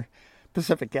owner,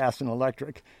 Pacific Gas and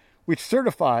Electric, which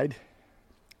certified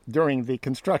during the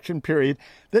construction period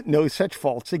that no such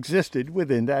faults existed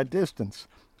within that distance.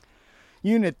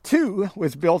 Unit 2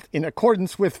 was built in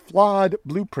accordance with flawed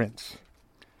blueprints.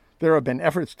 There have been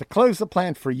efforts to close the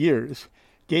plant for years,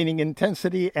 gaining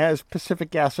intensity as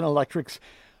Pacific Gas and Electric's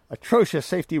atrocious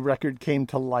safety record came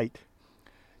to light.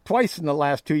 Twice in the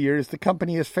last 2 years, the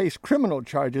company has faced criminal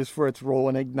charges for its role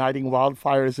in igniting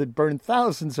wildfires that burned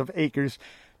thousands of acres,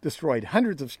 destroyed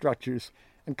hundreds of structures,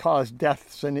 and caused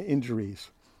deaths and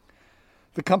injuries.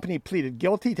 The company pleaded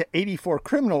guilty to 84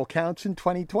 criminal counts in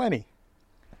 2020.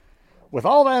 With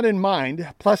all that in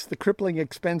mind, plus the crippling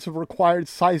expense of required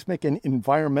seismic and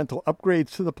environmental upgrades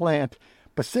to the plant,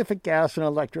 Pacific Gas and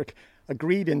Electric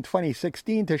agreed in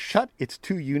 2016 to shut its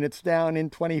 2 units down in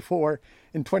 2024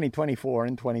 and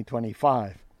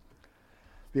 2025,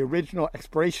 the original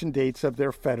expiration dates of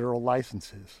their federal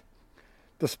licenses.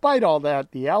 Despite all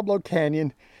that, Diablo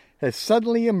Canyon has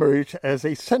suddenly emerged as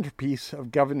a centerpiece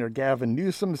of Governor Gavin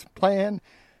Newsom's plan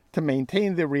to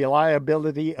maintain the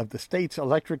reliability of the state's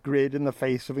electric grid in the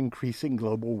face of increasing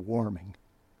global warming.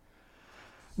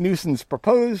 Newsom's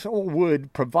proposal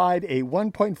would provide a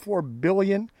 $1.4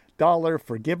 billion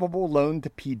forgivable loan to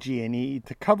PG&E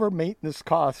to cover maintenance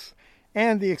costs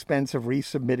and the expense of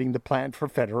resubmitting the plant for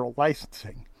federal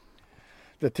licensing.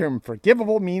 The term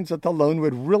forgivable means that the loan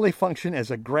would really function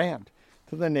as a grant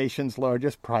to the nation's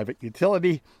largest private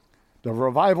utility. The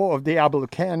revival of Diablo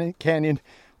Canyon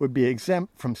would be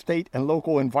exempt from state and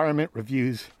local environment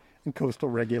reviews and coastal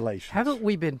regulations. Haven't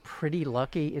we been pretty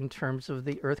lucky in terms of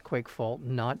the earthquake fault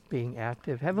not being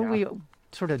active? Haven't we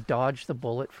sort of dodged the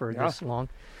bullet for this long?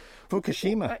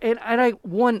 Fukushima. And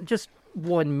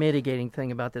one mitigating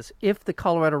thing about this: if the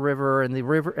Colorado River and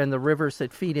the rivers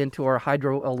that feed into our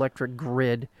hydroelectric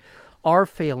grid are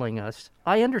failing us,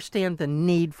 I understand the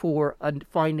need for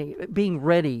being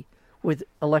ready with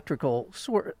electrical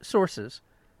sources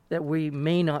that we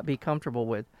may not be comfortable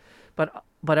with.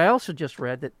 But I also just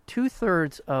read that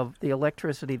 2/3 of the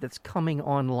electricity that's coming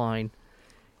online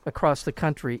across the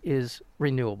country is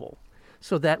renewable.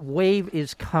 So that wave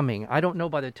is coming. I don't know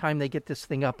by the time they get this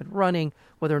thing up and running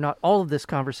whether or not all of this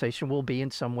conversation will be in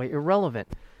some way irrelevant.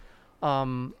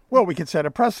 Well, we could set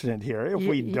a precedent here if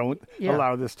we don't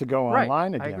allow this to go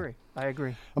online again. I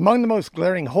agree. Among the most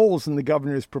glaring holes in the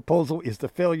governor's proposal is the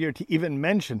failure to even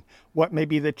mention what may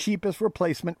be the cheapest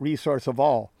replacement resource of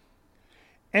all: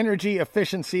 energy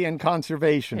efficiency and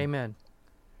conservation. Amen.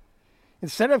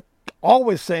 Instead of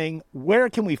always saying, where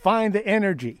can we find the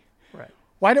energy? Right.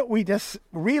 Why don't we just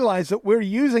realize that we're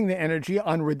using the energy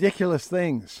on ridiculous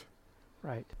things?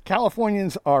 Right.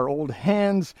 Californians are old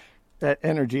hands at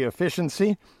energy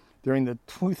efficiency. During the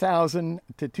 2000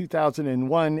 to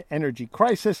 2001 energy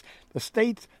crisis, the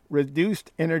state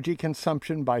reduced energy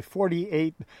consumption by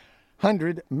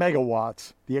 4,800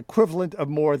 megawatts, the equivalent of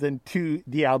more than 2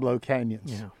 Diablo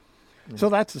Canyons. Yeah. So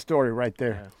that's the story right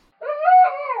there.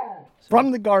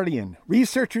 From The Guardian,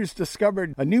 researchers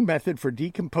discovered a new method for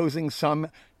decomposing some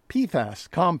PFAS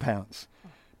compounds.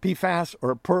 PFAS,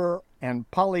 or per and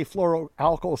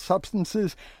polyfluoroalkyl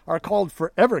substances, are called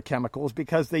forever chemicals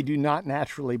because they do not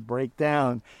naturally break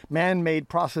down. Man-made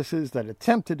processes that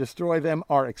attempt to destroy them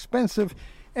are expensive,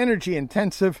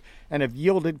 energy-intensive, and have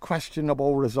yielded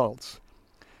questionable results.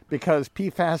 Because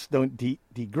PFAS don't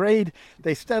degrade,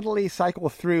 they steadily cycle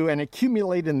through and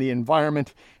accumulate in the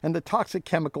environment, and the toxic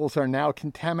chemicals are now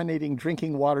contaminating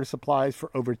drinking water supplies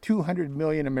for over 200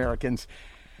 million Americans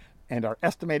and are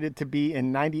estimated to be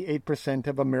in 98%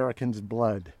 of Americans'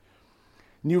 blood.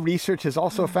 New research has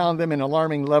also found them in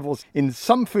alarming levels in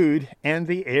some food and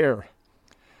the air.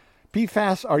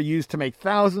 PFAS are used to make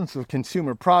thousands of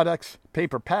consumer products,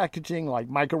 paper packaging like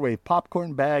microwave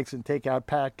popcorn bags and takeout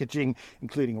packaging,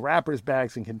 including wrappers,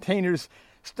 bags, and containers,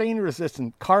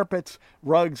 stain-resistant carpets,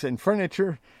 rugs, and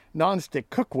furniture, nonstick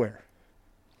cookware,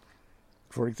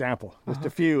 for example, just a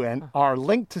few, and are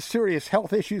linked to serious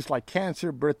health issues like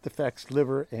cancer, birth defects,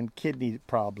 liver and kidney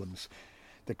problems,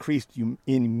 decreased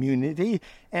immunity,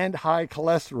 and high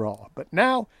cholesterol. But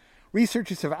now,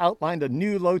 researchers have outlined a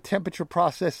new low-temperature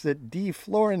process that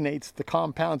defluorinates the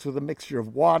compounds with a mixture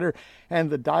of water and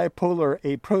the dipolar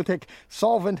aprotic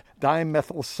solvent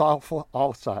dimethyl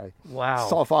sulfoxide. Wow.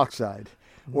 Sulfoxide,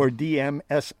 or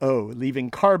DMSO, leaving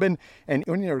carbon and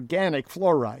inorganic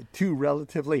fluoride, two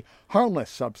relatively harmless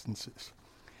substances.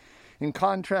 In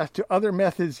contrast to other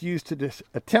methods used to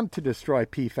attempt to destroy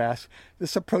PFAS,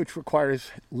 this approach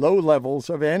requires low levels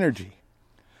of energy.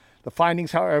 The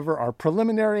findings, however, are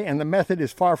preliminary, and the method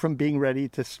is far from being ready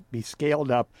to be scaled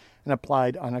up and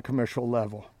applied on a commercial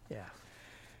level. Yeah.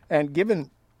 And given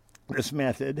this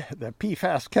method, the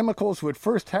PFAS chemicals would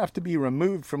first have to be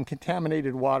removed from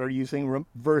contaminated water using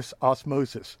reverse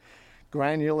osmosis,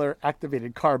 granular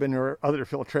activated carbon, or other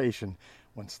filtration.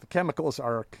 Once the chemicals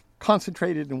are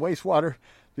concentrated in wastewater,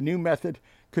 the new method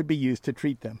could be used to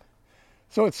treat them.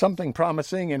 So it's something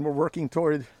promising, and we're working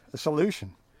toward a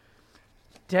solution.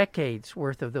 Decades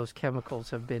worth of those chemicals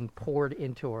have been poured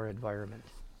into our environment.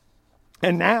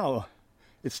 And now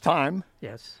it's time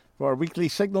Yes. for our Weekly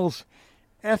Signals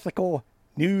Ethical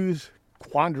News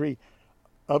Quandary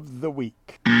of the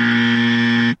Week.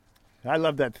 I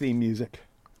love that theme music.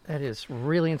 That is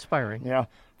really inspiring. Yeah.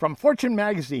 From Fortune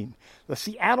magazine, the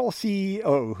Seattle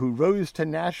CEO who rose to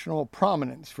national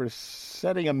prominence for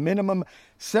setting a minimum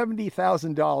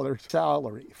 $70,000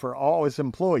 salary for all his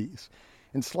employees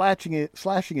and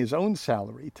slashing his own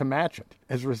salary to match it,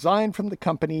 has resigned from the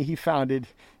company he founded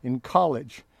in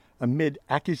college amid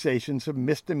accusations of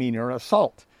misdemeanor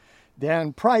assault.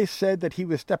 Dan Price said that he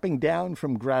was stepping down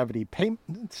from Gravity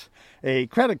Payments, a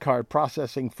credit card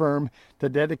processing firm, to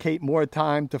dedicate more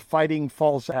time to fighting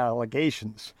false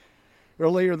allegations.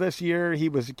 Earlier this year, he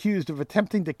was accused of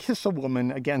attempting to kiss a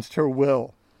woman against her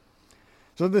will.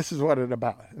 So this is what it's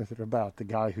about. It's about the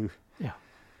guy who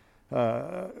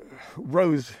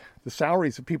rose the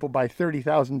salaries of people by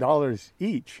 $30,000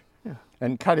 each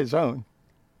and cut his own,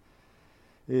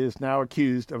 is now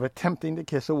accused of attempting to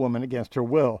kiss a woman against her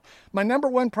will. My number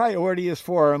one priority is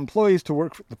for our employees to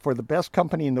work for the best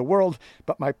company in the world,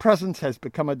 but my presence has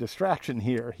become a distraction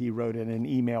here, he wrote in an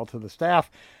email to the staff.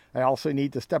 I also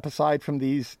need to step aside from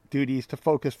these duties to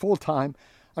focus full-time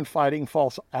on fighting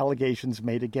false allegations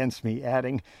made against me,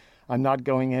 adding, I'm not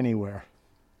going anywhere.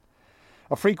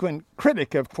 A frequent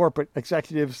critic of corporate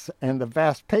executives and the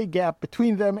vast pay gap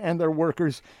between them and their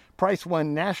workers, Price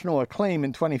won national acclaim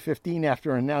in 2015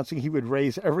 after announcing he would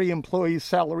raise every employee's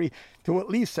salary to at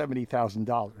least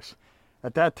 $70,000.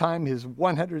 At that time, his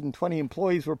 120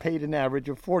 employees were paid an average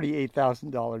of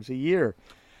 $48,000 a year.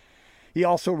 He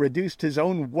also reduced his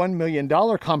own $1 million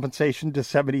compensation to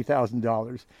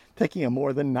 $70,000, taking a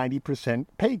more than 90%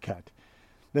 pay cut.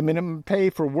 The minimum pay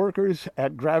for workers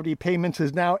at Gravity Payments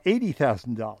is now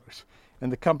 $80,000,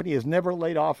 and the company has never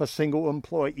laid off a single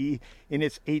employee in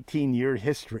its 18-year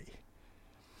history.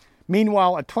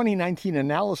 Meanwhile, a 2019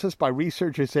 analysis by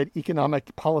researchers at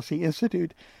Economic Policy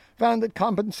Institute found that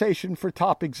compensation for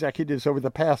top executives over the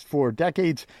past 4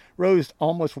 decades rose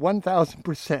almost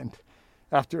 1,000%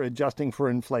 after adjusting for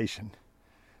inflation.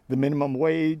 The minimum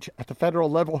wage at the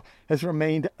federal level has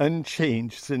remained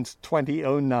unchanged since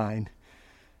 2009,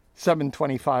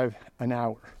 $7.25 an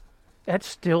hour. That's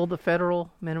still the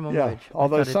federal minimum wage.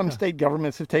 Although some state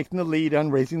governments have taken the lead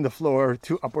on raising the floor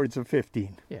to upwards of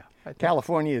 15. Yeah,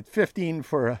 California at 15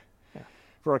 for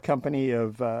a company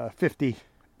of 50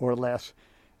 or less,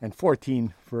 and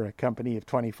 14 for a company of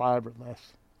 25 or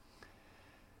less.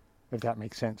 If that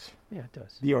makes sense. Yeah, it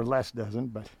does. The or less doesn't,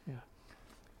 but... Yeah.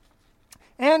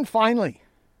 And finally,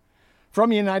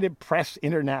 from United Press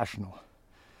International,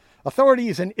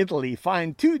 authorities in Italy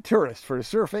fined 2 tourists for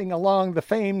surfing along the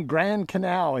famed Grand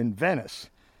Canal in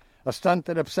Venice, a stunt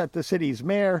that upset the city's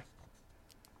mayor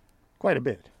quite a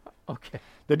bit. Okay.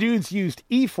 The dudes used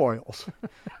e-foils,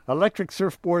 electric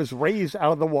surfboards raised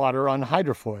out of the water on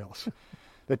hydrofoils.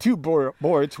 The 2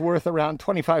 boards, worth around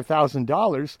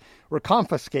 $25,000, were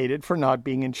confiscated for not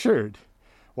being insured,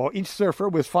 while each surfer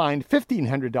was fined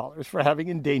 $1,500 for having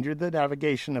endangered the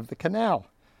navigation of the canal.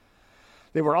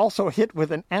 They were also hit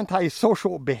with an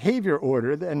antisocial behavior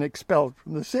order and expelled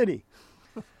from the city.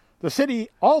 The city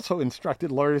also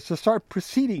instructed lawyers to start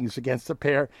proceedings against the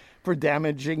pair for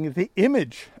damaging the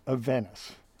image of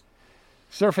Venice.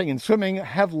 Surfing and swimming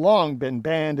have long been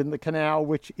banned in the canal,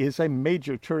 which is a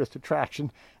major tourist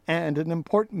attraction and an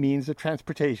important means of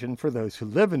transportation for those who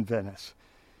live in Venice.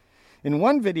 In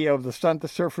one video of the stunt, the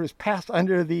surfers passed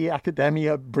under the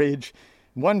Accademia Bridge.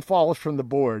 One falls from the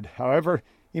board. However,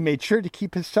 he made sure to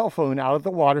keep his cell phone out of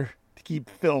the water to keep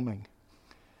filming.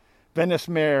 Venice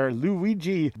Mayor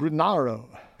Luigi Brunaro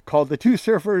called the 2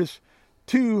 surfers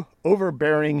 2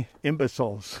 overbearing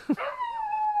imbeciles.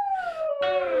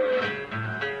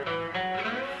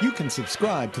 You can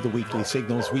subscribe to the Weekly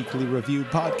Signals Weekly Review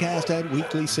podcast at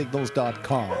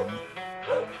weeklysignals.com.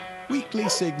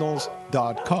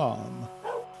 weeklysignals.com.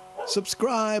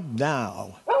 Subscribe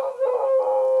now.